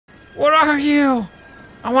What are you?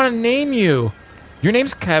 I want to name you. Your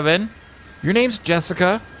name's Kevin. Your name's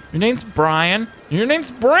Jessica. Your name's Brian. And your name's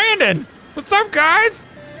Brandon. What's up, guys?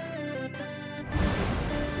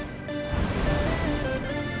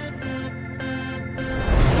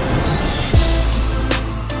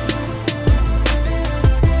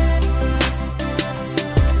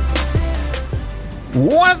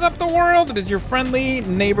 What's up, the world? It is your friendly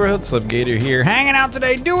neighborhood Slipgator here, hanging out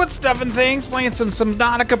today, doing stuff and things, playing some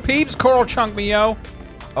Subnautica Peeps. Coral chunk me, yo.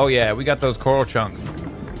 Oh yeah, we got those coral chunks.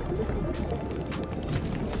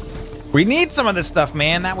 We need some of this stuff,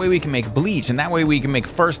 man. That way we can make bleach, and that way we can make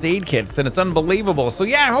first aid kits, and it's unbelievable. So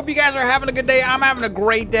yeah, I hope you guys are having a good day. I'm having a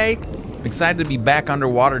great day. I'm excited to be back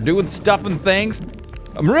underwater, doing stuff and things.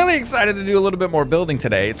 I'm really excited to do a little bit more building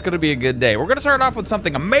today. It's going to be a good day. We're going to start off with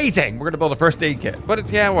something amazing. We're going to build a first aid kit, but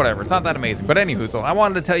it's, yeah, whatever. It's not that amazing. But anywho, so I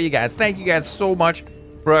wanted to tell you guys, thank you guys so much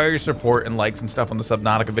for all your support and likes and stuff on the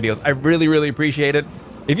Subnautica videos. I really, really appreciate it.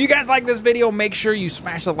 If you guys like this video, make sure you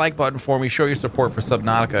smash the like button for me. Show your support for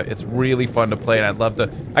Subnautica. It's really fun to play, and I'd love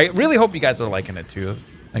to. I really hope you guys are liking it too,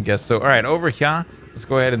 I guess. So, all right, over here. Let's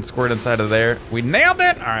go ahead and squirt inside of there. We nailed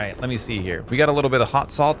it. All right, let me see here. We got a little bit of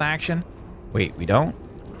hot salt action. Wait, we don't?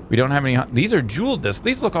 We don't have any. These are jewel discs.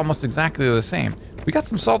 These look almost exactly the same. We got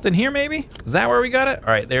some salt in here, maybe? Is that where we got it? All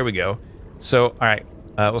right, there we go. So, all right,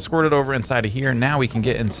 we'll squirt it over inside of here. Now we can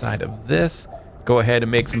get inside of this. Go ahead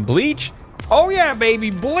and make some bleach. Oh yeah, baby,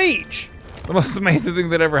 bleach. The most amazing thing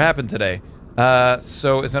that ever happened today.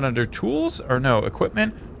 So is that under tools or no?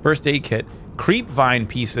 Equipment, first aid kit, creep vine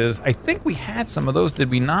pieces. I think we had some of those, did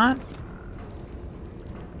we not?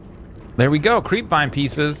 There we go, creep vine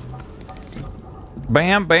pieces.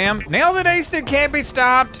 Bam, bam. Nailed it, aced it, can't be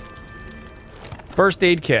stopped. First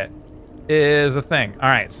aid kit is a thing. All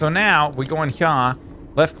right, so now we go in here,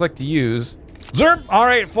 left click to use. Zerp, all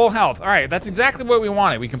right, full health. All right, that's exactly what we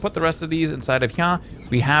wanted. We can put the rest of these inside of here.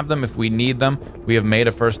 We have them if we need them. We have made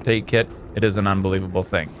a first aid kit. It is an unbelievable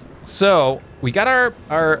thing. So we got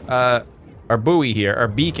our buoy here, our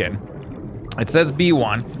beacon. It says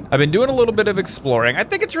B1. I've been doing a little bit of exploring. I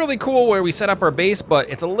think it's really cool where we set up our base, but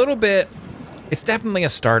it's a little bit, it's definitely a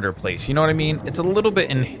starter place. You know what I mean? It's a little bit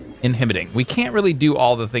inhibiting. We can't really do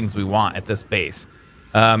all the things we want at this base.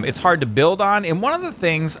 It's hard to build on. And one of the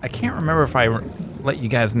things, I can't remember if I let you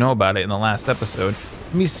guys know about it in the last episode.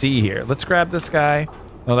 Let me see here. Let's grab this guy.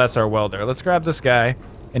 Oh, that's our welder. Let's grab this guy.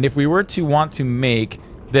 And if we were to want to make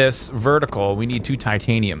this vertical, we need 2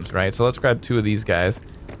 titaniums, right? So let's grab 2 of these guys.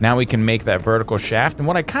 Now we can make that vertical shaft. And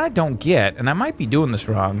what I kind of don't get, and I might be doing this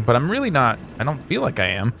wrong, but I'm really not, I don't feel like I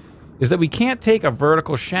am, is that we can't take a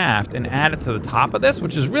vertical shaft and add it to the top of this,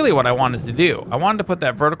 which is really what I wanted to do. I wanted to put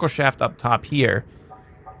that vertical shaft up top here.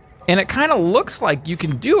 And it kind of looks like you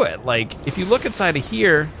can do it. Like, if you look inside of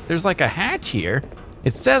here, there's like a hatch here.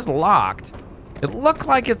 It says locked. It looked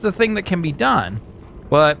like it's the thing that can be done,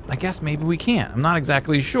 but I guess maybe we can't. I'm not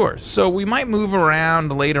exactly sure. So we might move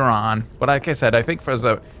around later on. But like I said, I think for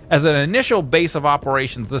as an initial base of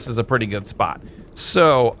operations, this is a pretty good spot.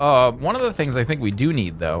 So one of the things I think we do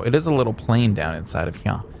need, though, it is a little plane down inside of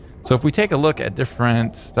here. So if we take a look at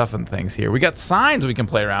different stuff and things here, we got signs we can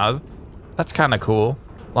play around with. That's kind of cool.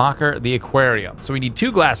 Locker, the aquarium. So we need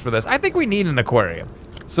 2 glass for this. I think we need an aquarium.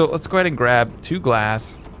 So let's go ahead and grab 2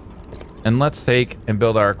 glass and let's take and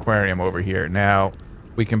build our aquarium over here. Now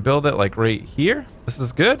we can build it like right here. This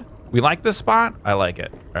is good. We like this spot. I like it.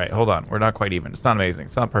 All right, hold on. We're not quite even. It's not amazing.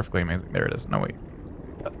 It's not perfectly amazing. There it is. No, wait.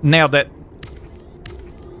 Nailed it.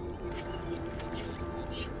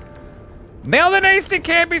 Nailed it, aced it,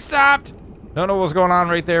 can't be stopped. Don't know what's going on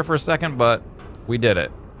right there for a second, but we did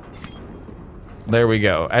it. There we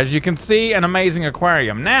go. As you can see, an amazing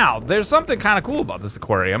aquarium. Now, there's something kind of cool about this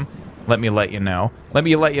aquarium. Let me let you know. Let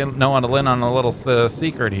me let you know on a little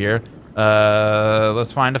secret here.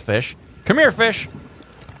 Let's find a fish. Come here, fish.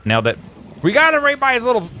 Nailed it. We got him right by his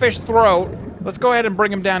little fish throat. Let's go ahead and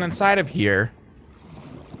bring him down inside of here.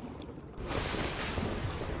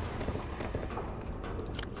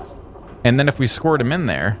 And then if we squirt him in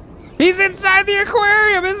there, he's inside the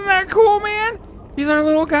aquarium. Isn't that cool, man? He's our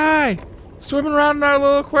little guy. Swimming around in our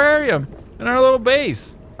little aquarium, in our little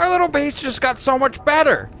base. Our little base just got so much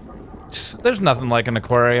better. There's nothing like an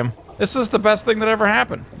aquarium. This is the best thing that ever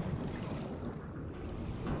happened.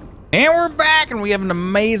 And we're back, and we have an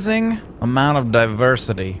amazing amount of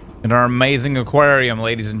diversity in our amazing aquarium,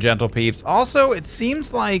 ladies and gentle peeps. Also, it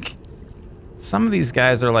seems like some of these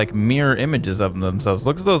guys are like mirror images of themselves.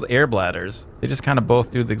 Look at those air bladders. They just kind of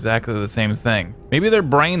both do exactly the same thing. Maybe their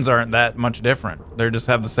brains aren't that much different. They just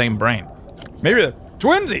have the same brain. Maybe they're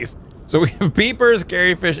twinsies. So we have peepers,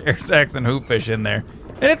 carryfish, air sacs, and hoopfish in there.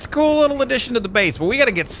 And it's a cool little addition to the base, but we got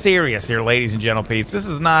to get serious here, ladies and gentle peeps. This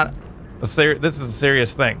is not a this is a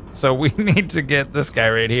serious thing. So we need to get this guy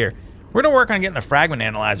right here. We're gonna work on getting the fragment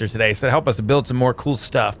analyzer today, so to help us to build some more cool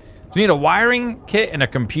stuff. So we need a wiring kit and a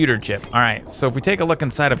computer chip. All right, so if we take a look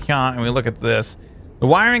inside of here and we look at this, the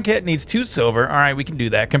wiring kit needs 2 silver. All right, we can do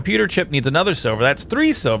that. Computer chip needs another silver. That's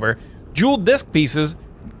 3 silver. Jewel disc pieces,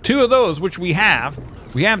 2 of those, which we have.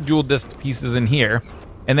 We have jewel disc pieces in here.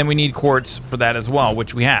 And then we need quartz for that as well,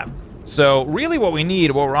 which we have. So really what we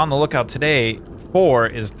need, what we're on the lookout today for,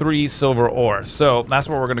 is 3 silver ore. So that's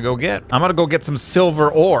what we're gonna go get. I'm gonna go get some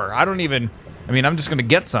silver ore. I'm just gonna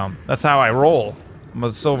get some. That's how I roll. I'm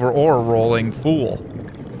a silver ore rolling fool.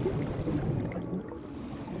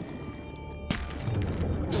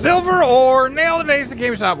 Silver ore, nailed it, ace of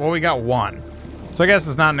GameStop. Well, we got 1. So I guess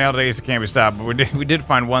it's not nailed it, ace of GameStop, but we did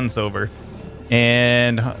find 1 silver.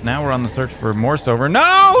 And now we're on the search for more silver.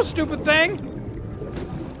 No, stupid thing.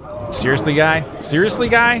 Seriously, guy? Seriously,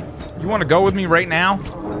 guy? You want to go with me right now?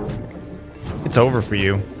 It's over for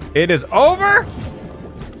you. It is over?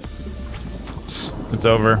 It's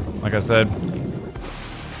over, like I said.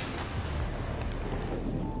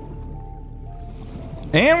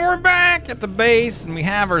 And we're back at the base, and we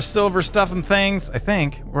have our silver stuff and things, I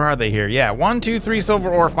think. Where are they here? Yeah, 1, 2, 3 silver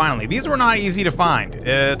ore finally. These were not easy to find.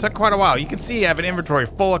 It took quite a while. You can see I have an inventory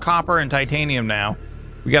full of copper and titanium now.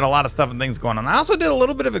 We got a lot of stuff and things going on. I also did a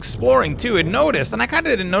little bit of exploring too and noticed, and I kind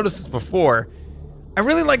of didn't notice this before, I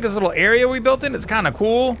really like this little area we built in. It's kind of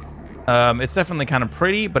cool. It's definitely kind of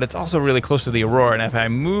pretty, but it's also really close to the aurora. And if I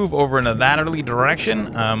move over into that early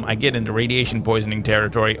direction, I get into radiation poisoning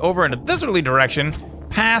territory. Over into this early direction,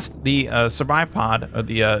 past the survive pod, or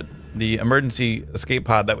the emergency escape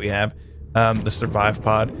pod that we have, the survive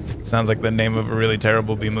pod. Sounds like the name of a really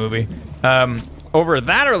terrible B movie. Over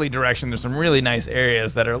that early direction, there's some really nice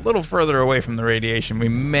areas that are a little further away from the radiation. We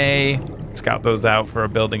may scout those out for a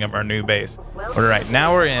building of our new base. All right,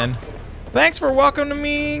 now we're in. Thanks for welcoming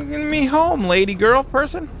me home, lady girl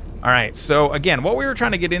person. All right, so again, what we were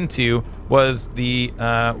trying to get into was the,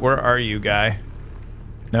 where are you, guy?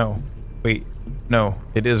 No, wait. No,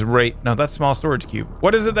 it is right. No, that's small storage cube.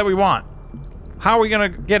 What is it that we want? How are we gonna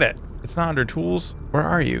get it? It's not under tools. Where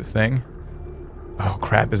are you, thing? Oh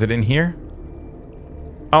crap, is it in here?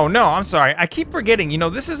 Oh no, I'm sorry. I keep forgetting. You know,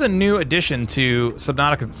 this is a new addition to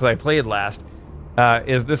Subnautica since I played last,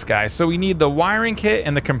 is this guy. So we need the wiring kit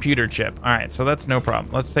and the computer chip. All right, so that's no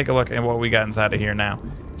problem. Let's take a look at what we got inside of here now.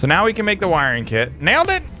 So now we can make the wiring kit. Nailed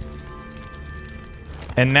it!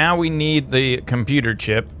 And now we need the computer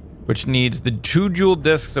chip, which needs the 2 jewel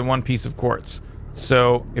discs and 1 piece of quartz.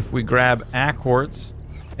 So if we grab a quartz,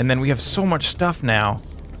 and then we have so much stuff now,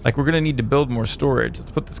 like we're gonna need to build more storage.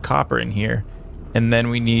 Let's put this copper in here. And then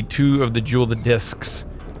we need 2 of the jewel discs.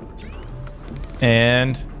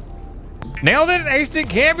 And nailed it, aced it,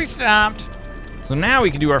 can't be stopped. So now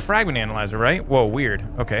we can do our fragment analyzer, right? Whoa, weird.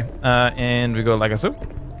 Okay, and we go like so,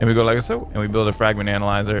 and we go like so, and we build a fragment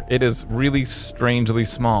analyzer. It is really strangely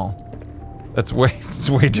small. That's it's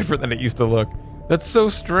way different than it used to look. That's so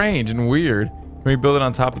strange and weird. Can we build it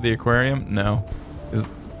on top of the aquarium? No.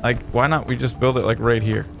 Why not we just build it like right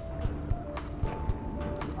here?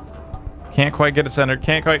 Can't quite get it centered.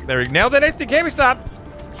 Can't quite. There we go. Nailed it. Aced it. Can't be stopped.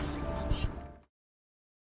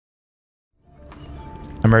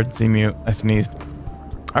 Emergency mute. I sneezed.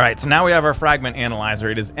 All right. So now we have our fragment analyzer.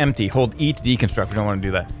 It is empty. Hold E to deconstruct. We don't want to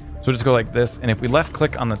do that. So we'll just go like this. And if we left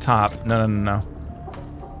click on the top. No.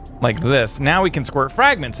 Like this. Now we can squirt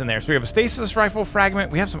fragments in there. So we have a stasis rifle fragment.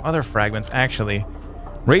 We have some other fragments actually.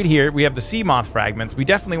 Right here, we have the Seamoth fragments. We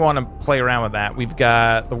definitely want to play around with that. We've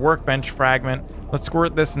got the workbench fragment. Let's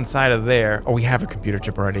squirt this inside of there. Oh, we have a computer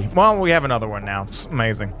chip already. Well, we have another one now. It's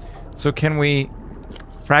amazing. So can we...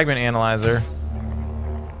 Fragment analyzer.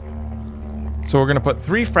 So we're going to put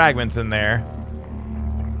 3 fragments in there.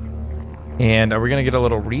 And are we going to get a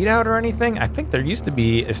little readout or anything? I think there used to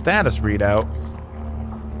be a status readout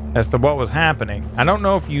as to what was happening. I don't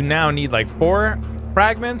know if you now need like 4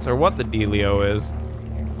 fragments or what the dealio is.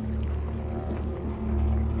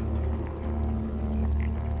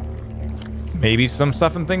 Maybe some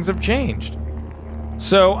stuff and things have changed.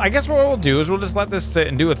 So I guess what we'll do is we'll just let this sit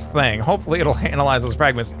and do its thing. Hopefully it'll analyze those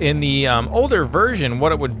fragments. In the older version,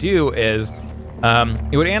 what it would do is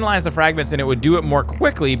it would analyze the fragments and it would do it more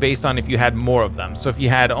quickly based on if you had more of them. So if you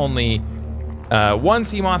had only 1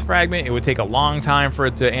 Seamoth fragment, it would take a long time for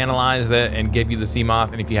it to analyze it and give you the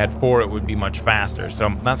Seamoth. And if you had 4, it would be much faster.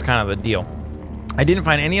 So that's kind of the deal. I didn't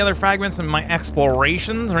find any other fragments in my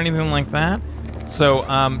explorations or anything like that. So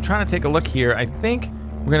trying to take a look here. I think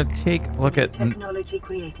we're gonna take a look at technology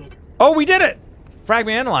created. Oh, we did it!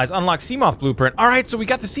 Fragment analyzed. Unlock Seamoth blueprint. All right, so we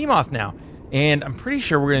got the Seamoth now. And I'm pretty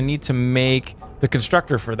sure we're going to need to make the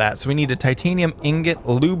constructor for that. So we need a titanium ingot,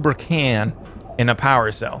 lubricant, and a power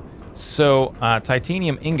cell. So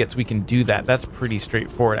titanium ingots, we can do that. That's pretty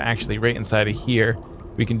straightforward, actually. Right inside of here,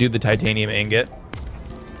 we can do the titanium ingot.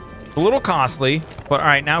 It's a little costly, but all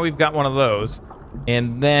right, now we've got one of those.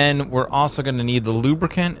 And then we're also going to need the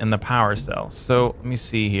lubricant and the power cell. So let me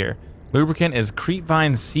see here. Lubricant is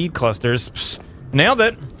creepvine seed clusters. Psst, nailed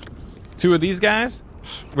it. 2 of these guys.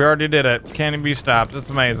 Psst, we already did it. Can't even be stopped. It's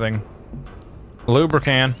amazing.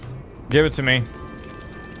 Lubricant. Give it to me.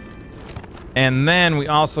 And then we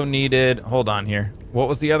also needed... Hold on here. What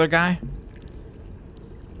was the other guy?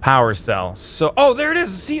 Power cell. So... Oh, there it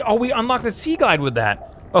is. See? Oh, we unlocked the Seaglide with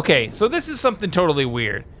that. Okay, so this is something totally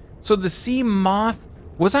weird. So the Seamoth,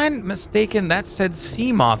 was I mistaken? That said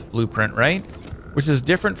Seamoth blueprint, right? Which is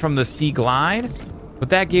different from the Seaglide, but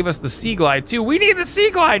that gave us the Seaglide too. We need the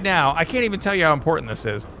Seaglide now. I can't even tell you how important this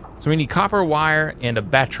is. So we need copper wire and a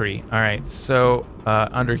battery. All right, so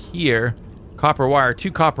under here, copper wire,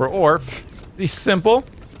 2 copper ore. Pretty simple.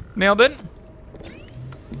 Nailed it.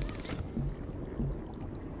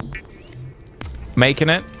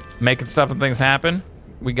 Making stuff and things happen.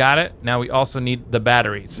 We got it. Now we also need the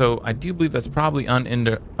battery. So I do believe that's probably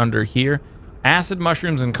under here. Acid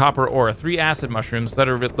mushrooms and copper ore. 3 acid mushrooms.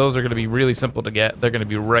 Those are going to be really simple to get. They're going to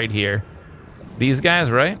be right here. These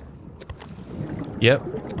guys, right?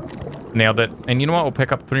 Yep. Nailed it. And you know what? We'll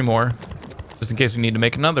pick up 3 more. Just in case we need to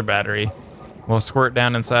make another battery. We'll squirt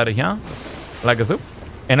down inside of here. Like a soup.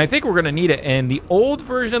 And I think we're going to need it. In the old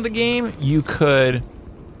version of the game, you could...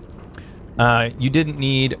 you didn't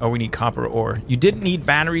need... Oh, we need copper ore. You didn't need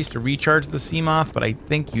batteries to recharge the Seamoth, but I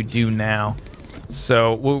think you do now.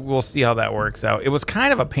 So we'll see how that works out. It was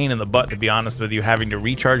kind of a pain in the butt, to be honest with you, having to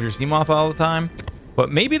recharge your Seamoth all the time.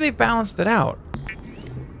 But maybe they've balanced it out.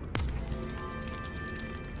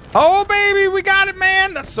 Oh, baby, we got it,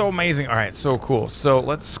 man. That's so amazing. All right, so cool. So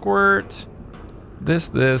let's squirt this,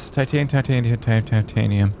 titanium.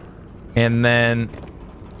 And then...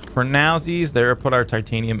 For nowsies, there, put our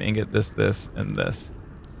titanium ingot, this, and this.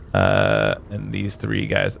 And these 3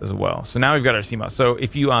 guys as well. So now we've got our Seamoth. So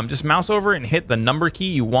if you just mouse over and hit the number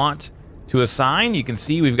key you want to assign, you can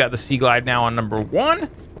see we've got the Seaglide now on number 1.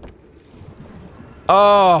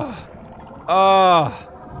 Oh,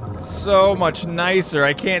 so much nicer.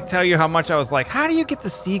 I can't tell you how much I was like, how do you get the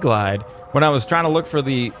Seaglide? When I was trying to look for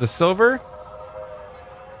the silver.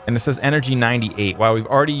 And it says energy 98. Wow, we've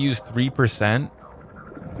already used 3%.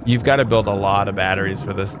 You've got to build a lot of batteries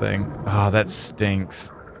for this thing. Oh, that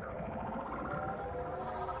stinks.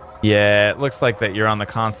 Yeah, it looks like that you're on the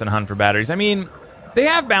constant hunt for batteries. I mean, they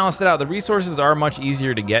have balanced it out. The resources are much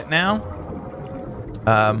easier to get now.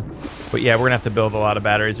 But yeah, we're gonna have to build a lot of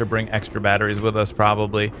batteries or bring extra batteries with us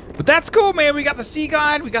probably. But that's cool, man. We got the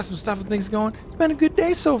Seaglide. We got some stuff and things going. It's been a good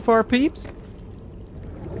day so far, peeps.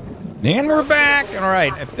 And we're back. All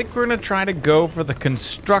right, I think we're gonna try to go for the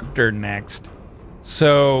Constructor next.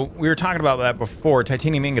 So we were talking about that before,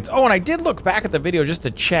 titanium ingots. Oh, and I did look back at the video just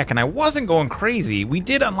to check, and I wasn't going crazy. We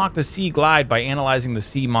did unlock the Seaglide by analyzing the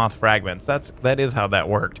Seamoth fragments. That is how that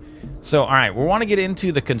worked. So, all right, we want to get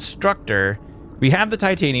into the Constructor. We have the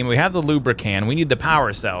titanium, we have the lubricant, we need the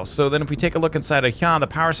power cell. So then if we take a look inside of here, the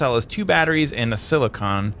power cell is 2 batteries and a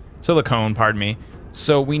silicone, pardon me.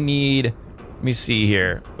 So we need... Let me see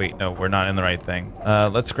here. Wait, no, we're not in the right thing.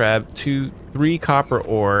 Let's grab 3 copper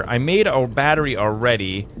ore. I made a battery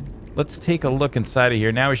already. Let's take a look inside of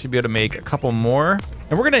here. Now we should be able to make a couple more.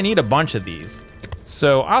 And we're going to need a bunch of these.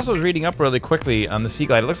 So I also was reading up really quickly on the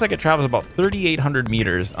Seaglide. It looks like it travels about 3,800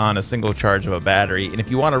 meters on a single charge of a battery. And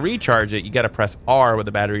if you want to recharge it, you got to press R with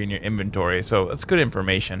the battery in your inventory. So that's good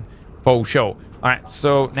information. For sure. All right,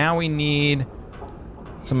 so now we need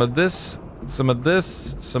some of this... some of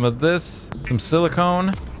this, some silicone.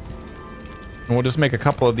 And we'll just make a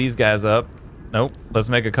couple of these guys up. Nope, let's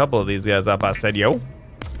make a couple of these guys up. I said, yo.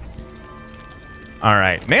 All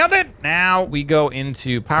right, nailed it. Now we go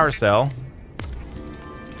into power cell.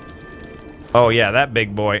 Oh yeah, that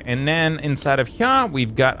big boy. And then inside of here,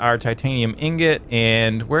 we've got our titanium ingot.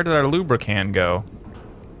 And where did our lubricant go?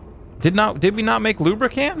 Did we not make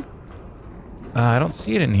lubricant? I don't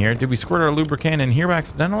see it in here. Did we squirt our lubricant in here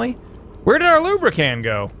accidentally? Where did our lubricant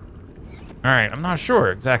go? All right, I'm not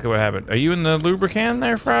sure exactly what happened. Are you in the lubricant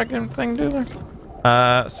there, fragging thing, dude?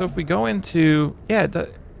 So if we go into... Yeah,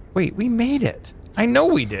 wait, we made it. I know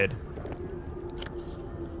we did.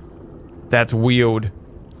 That's weird.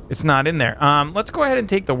 It's not in there. Let's go ahead and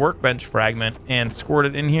take the workbench fragment and squirt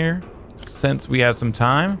it in here since we have some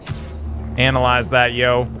time. Analyze that,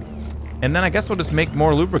 yo. And then I guess we'll just make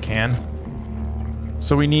more lubricant.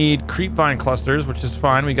 So we need creep vine clusters, which is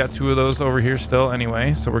fine. We got 2 of those over here still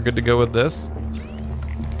anyway, so we're good to go with this.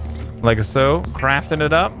 Like so, crafting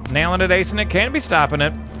it up, nailing it, acing it, can't be stopping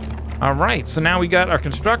it. All right, so now we got our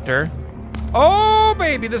constructor. Oh,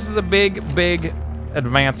 baby, this is a big, big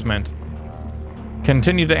advancement.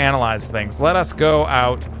 Continue to analyze things. Let us go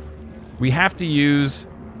out. We have to use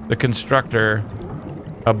the constructor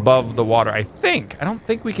above the water, I think. I don't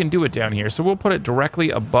think we can do it down here, so we'll put it directly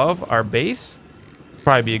above our base.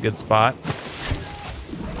 Probably be a good spot.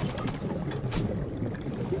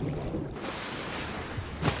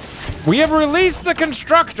 We have released the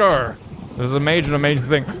constructor. This is an amazing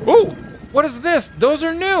thing. Ooh, what is this? Those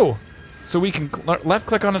are new. So we can left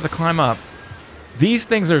click on it to climb up. These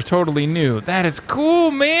things are totally new. That is cool,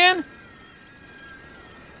 man.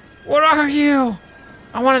 What are you?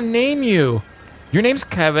 I want to name you. Your name's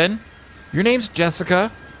Kevin. Your name's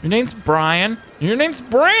Jessica. Your name's Brian. And your name's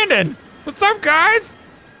Brandon. What's up, guys?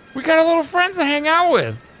 We got a little friends to hang out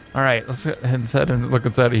with. All right, let's head and look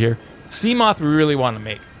inside of here. Seamoth we really want to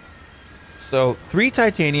make. So 3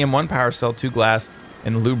 titanium, 1 power cell, 2 glass,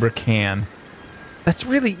 and lubricant. That's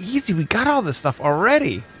really easy. We got all this stuff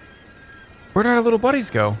already. Where did our little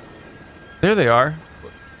buddies go? There they are.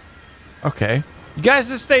 Okay. You guys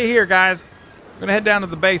just stay here, guys. I'm gonna head down to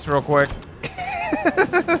the base real quick.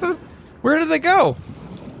 Where did they go?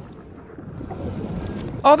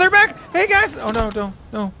 Oh, they're back. Hey, guys. Oh,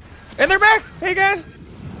 no. And they're back. Hey, guys.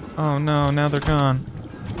 Oh, no. Now they're gone.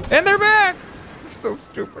 And they're back. It's so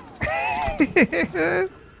stupid.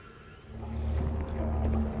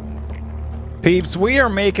 Peeps, we are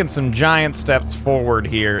making some giant steps forward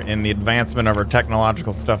here in the advancement of our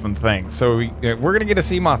technological stuff and things. So we're going to get a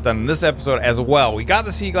Seamoth done in this episode as well. We got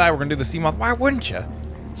the Seaglide. We're going to do the Seamoth. Why wouldn't you?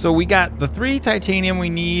 So we got the 3 titanium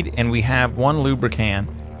we need, and we have 1 lubricant.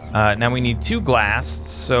 Now we need 2 glass.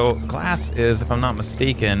 So glass is, if I'm not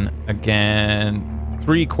mistaken, again,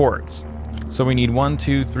 3 quarts. So we need 1,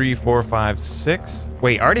 2, 3, 4, 5, 6.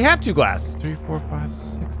 Wait, I already have 2 glass. 3, 4, 5,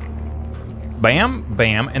 6. Bam,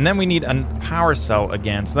 bam. And then we need a power cell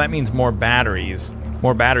again. So that means more batteries.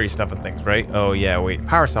 More battery stuff and things, right? Oh, yeah, wait.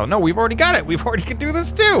 Power cell. No, we've already got it. We've already could do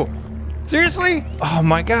this too. Seriously? Oh,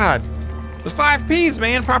 my God. There's 5 P's,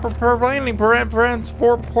 man. Proper planning prevents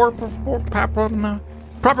poor performance.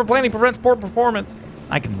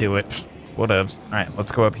 I can do it. Whatevs. All right,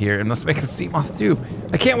 let's go up here and let's make a Seamoth too.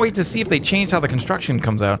 I can't wait to see if they change how the construction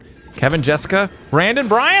comes out. Kevin, Jessica, Brandon,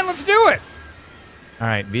 Brian, let's do it. All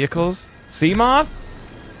right, vehicles. Seamoth.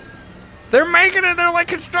 They're making it. They're like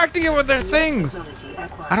constructing it with their things.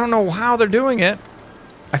 I don't know how they're doing it.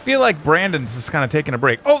 I feel like Brandon's just kind of taking a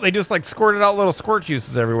break. Oh, they just like squirted out little squirt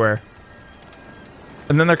juices everywhere.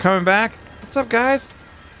 And then they're coming back. What's up, guys?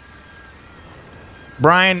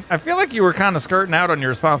 Brian, I feel like you were kind of skirting out on your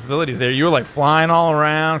responsibilities there. You were like flying all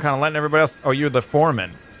around, kind of letting everybody else. Oh, you're the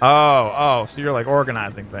foreman. Oh, so you're like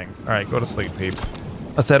organizing things. All right, go to sleep, peeps.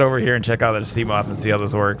 Let's head over here and check out the Seamoth and see how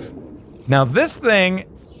this works. Now, this thing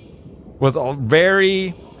was all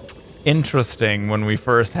very interesting when we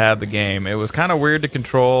first had the game. It was kind of weird to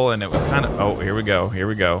control, and it was kind of... Oh, here we go. Here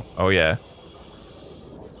we go. Oh, yeah.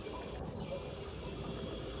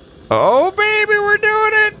 Oh, baby, we're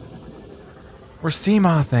doing it. We're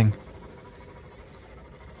Seamothing.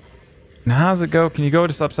 Now, how does it go? Can you go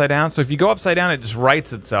just upside down? So if you go upside down, it just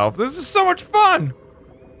rights itself. This is so much fun.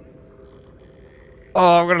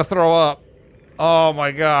 Oh, I'm going to throw up. Oh,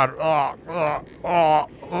 my God. All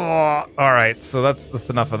right, so that's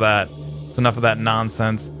enough of that. It's enough of that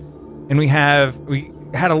nonsense. And we had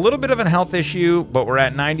a little bit of a health issue, but we're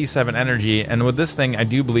at 97 energy. And with this thing, I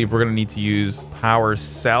do believe we're going to need to use power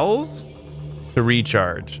cells to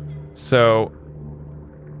recharge. So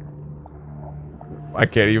I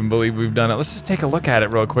can't even believe we've done it. Let's just take a look at it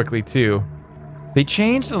real quickly, too. They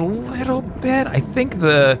changed a little bit. I think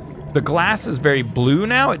the glass is very blue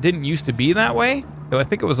now. It didn't used to be that way. I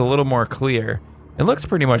think it was a little more clear. It looks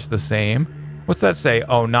pretty much the same. What's that say?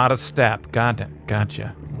 Oh, not a step.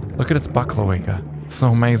 Gotcha. Look at its butt cloaca. It's so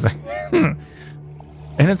amazing. And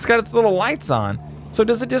it's got its little lights on. So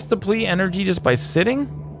does it just deplete energy just by sitting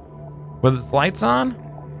with its lights on?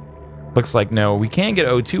 Looks like no. We can get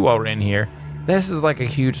O2 while we're in here. This is like a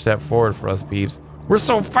huge step forward for us, peeps. We're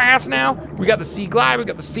so fast now. We got the Seaglide. We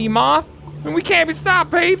got the Seamoth. And we can't be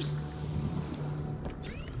stopped, peeps.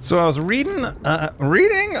 So I was reading up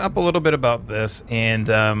a little bit about this, and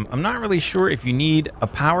I'm not really sure if you need a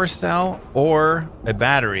power cell or a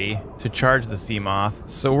battery to charge the Seamoth.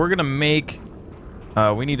 So we're gonna make,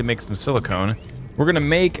 we need to make some silicone. We're gonna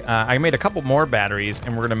make, I made a couple more batteries,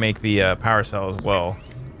 and we're gonna make the power cell as well.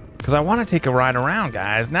 Because I want to take a ride around,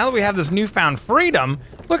 guys. Now that we have this newfound freedom,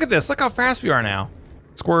 look at this. Look how fast we are now.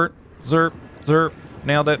 Squirt. Zerp. Zerp.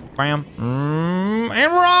 Nailed it. Bam.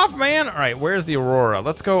 And we're off, man. All right, where's the Aurora?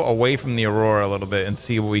 Let's go away from the Aurora a little bit and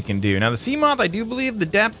see what we can do. Now, the Seamoth, I do believe the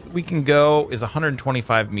depth we can go is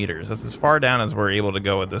 125 meters. That's as far down as we're able to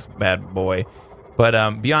go with this bad boy.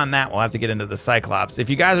 But beyond that, we'll have to get into the Cyclops. If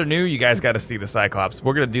you guys are new, you guys got to see the Cyclops.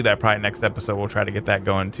 We're going to do that probably next episode. We'll try to get that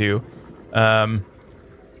going, too.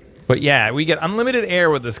 But yeah, we get unlimited air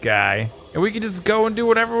with this guy, and we can just go and do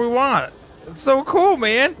whatever we want. It's so cool,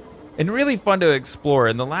 man. And really fun to explore.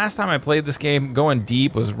 And the last time I played this game, going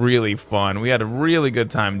deep was really fun. We had a really good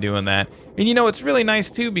time doing that. And you know, it's really nice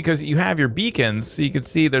too because you have your beacons. So you can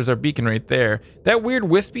see there's our beacon right there. That weird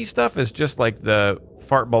wispy stuff is just like the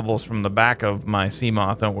fart bubbles from the back of my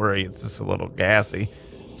Seamoth. Don't worry, it's just a little gassy.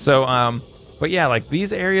 So, but yeah, like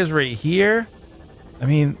these areas right here. I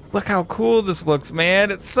mean, look how cool this looks, man.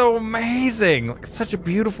 It's so amazing. Like, it's such a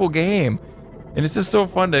beautiful game. And it's just so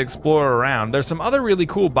fun to explore around. There's some other really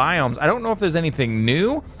cool biomes. I don't know if there's anything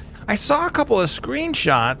new. I saw a couple of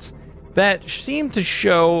screenshots that seem to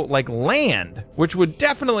show like land, which would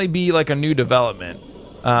definitely be like a new development.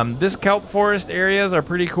 This kelp forest areas are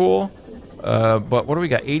pretty cool. But what do we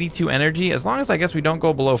got? 82 energy. As long as I guess we don't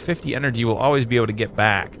go below 50 energy, we'll always be able to get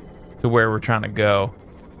back to where we're trying to go.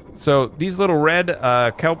 So these little red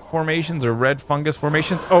kelp formations or red fungus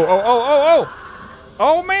formations. Oh,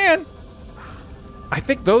 man. I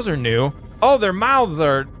think those are new. Oh, their mouths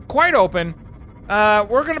are quite open.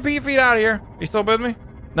 We're gonna pee feet out of here. You still with me?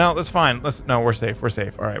 No, that's fine. No, we're safe. We're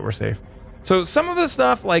safe. All right, we're safe. So some of the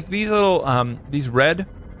stuff, like these little, these red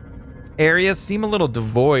areas, seem a little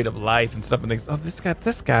devoid of life and stuff and things. Oh,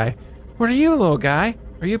 this guy. What are you, little guy?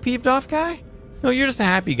 Are you a peeved off guy? No, you're just a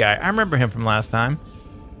happy guy. I remember him from last time.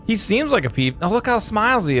 He seems like a peeved. Oh, look how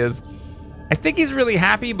smiles he is. I think he's really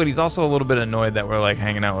happy, but he's also a little bit annoyed that we're like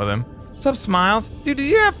hanging out with him. What's up, Smiles? Dude, did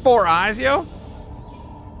you have 4 eyes, yo?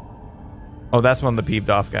 Oh, that's one of the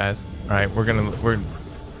peeved off guys. All right, we're...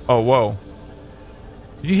 Oh, whoa.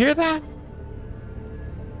 Did you hear that?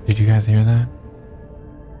 Did you guys hear that?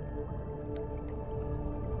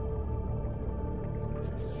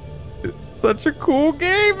 It's such a cool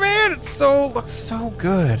game, man. It looks so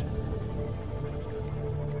good.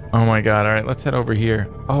 Oh my God. All right, let's head over here.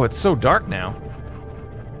 Oh, it's so dark now.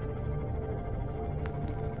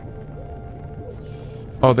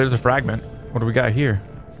 Oh, there's a fragment. What do we got here?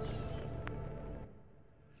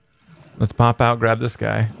 Let's pop out, grab this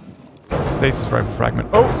guy. Stasis rifle fragment.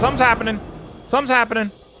 Oh, something's happening. Something's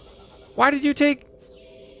happening. Why did you take...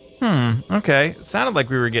 Okay. It sounded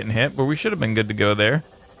like we were getting hit, but we should have been good to go there.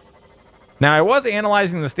 Now, I was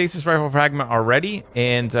analyzing the stasis rifle fragment already,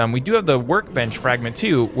 and we do have the workbench fragment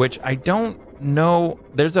too, which I don't know.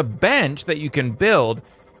 There's a bench that you can build,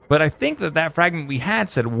 but I think that fragment we had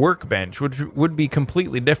said workbench, which would be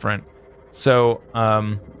completely different. So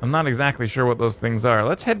I'm not exactly sure what those things are.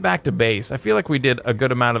 Let's head back to base. I feel like we did a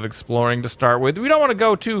good amount of exploring to start with. We don't want to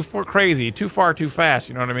go too crazy, too far, too fast.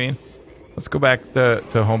 You know what I mean? Let's go back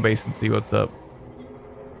to home base and see what's up.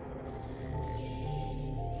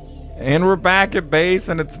 And we're back at base,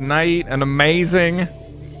 and it's night and amazing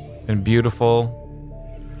and beautiful.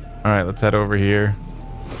 All right, let's head over here.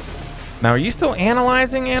 Now, are you still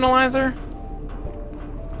analyzing, Analyzer?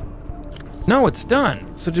 No, it's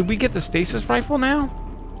done. So did we get the stasis rifle now?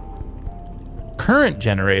 Current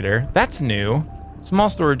generator. That's new. Small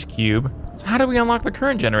storage cube. So how do we unlock the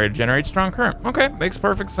current generator? Generate strong current. Okay, makes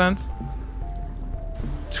perfect sense.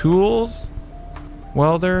 Tools.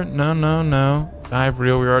 Welder. No. Dive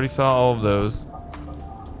reel. We already saw all of those.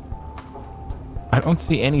 I don't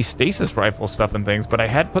see any stasis rifle stuff and things, but I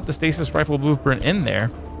had put the stasis rifle blueprint in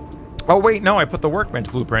there. Oh, wait, no, I put the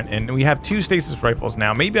workbench blueprint in, and we have 2 stasis rifles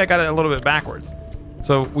now. Maybe I got it a little bit backwards.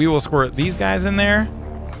 So we will squirt these guys in there.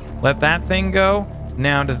 Let that thing go.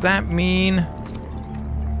 Now, does that mean...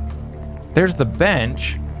 There's the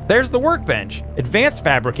bench. There's the workbench. Advanced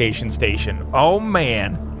fabrication station. Oh,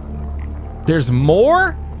 man. There's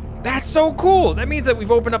more? That's so cool. That means that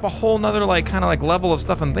we've opened up a whole nother, like, kind of like level of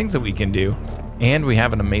stuff and things that we can do. And we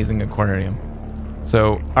have an amazing aquarium.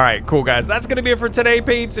 So, all right, cool, guys. That's going to be it for today,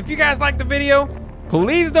 peeps. If you guys liked the video,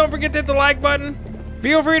 please don't forget to hit the like button.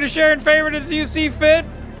 Feel free to share and favorite as you see fit.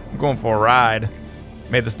 I'm going for a ride.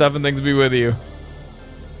 May the stuff and things be with you.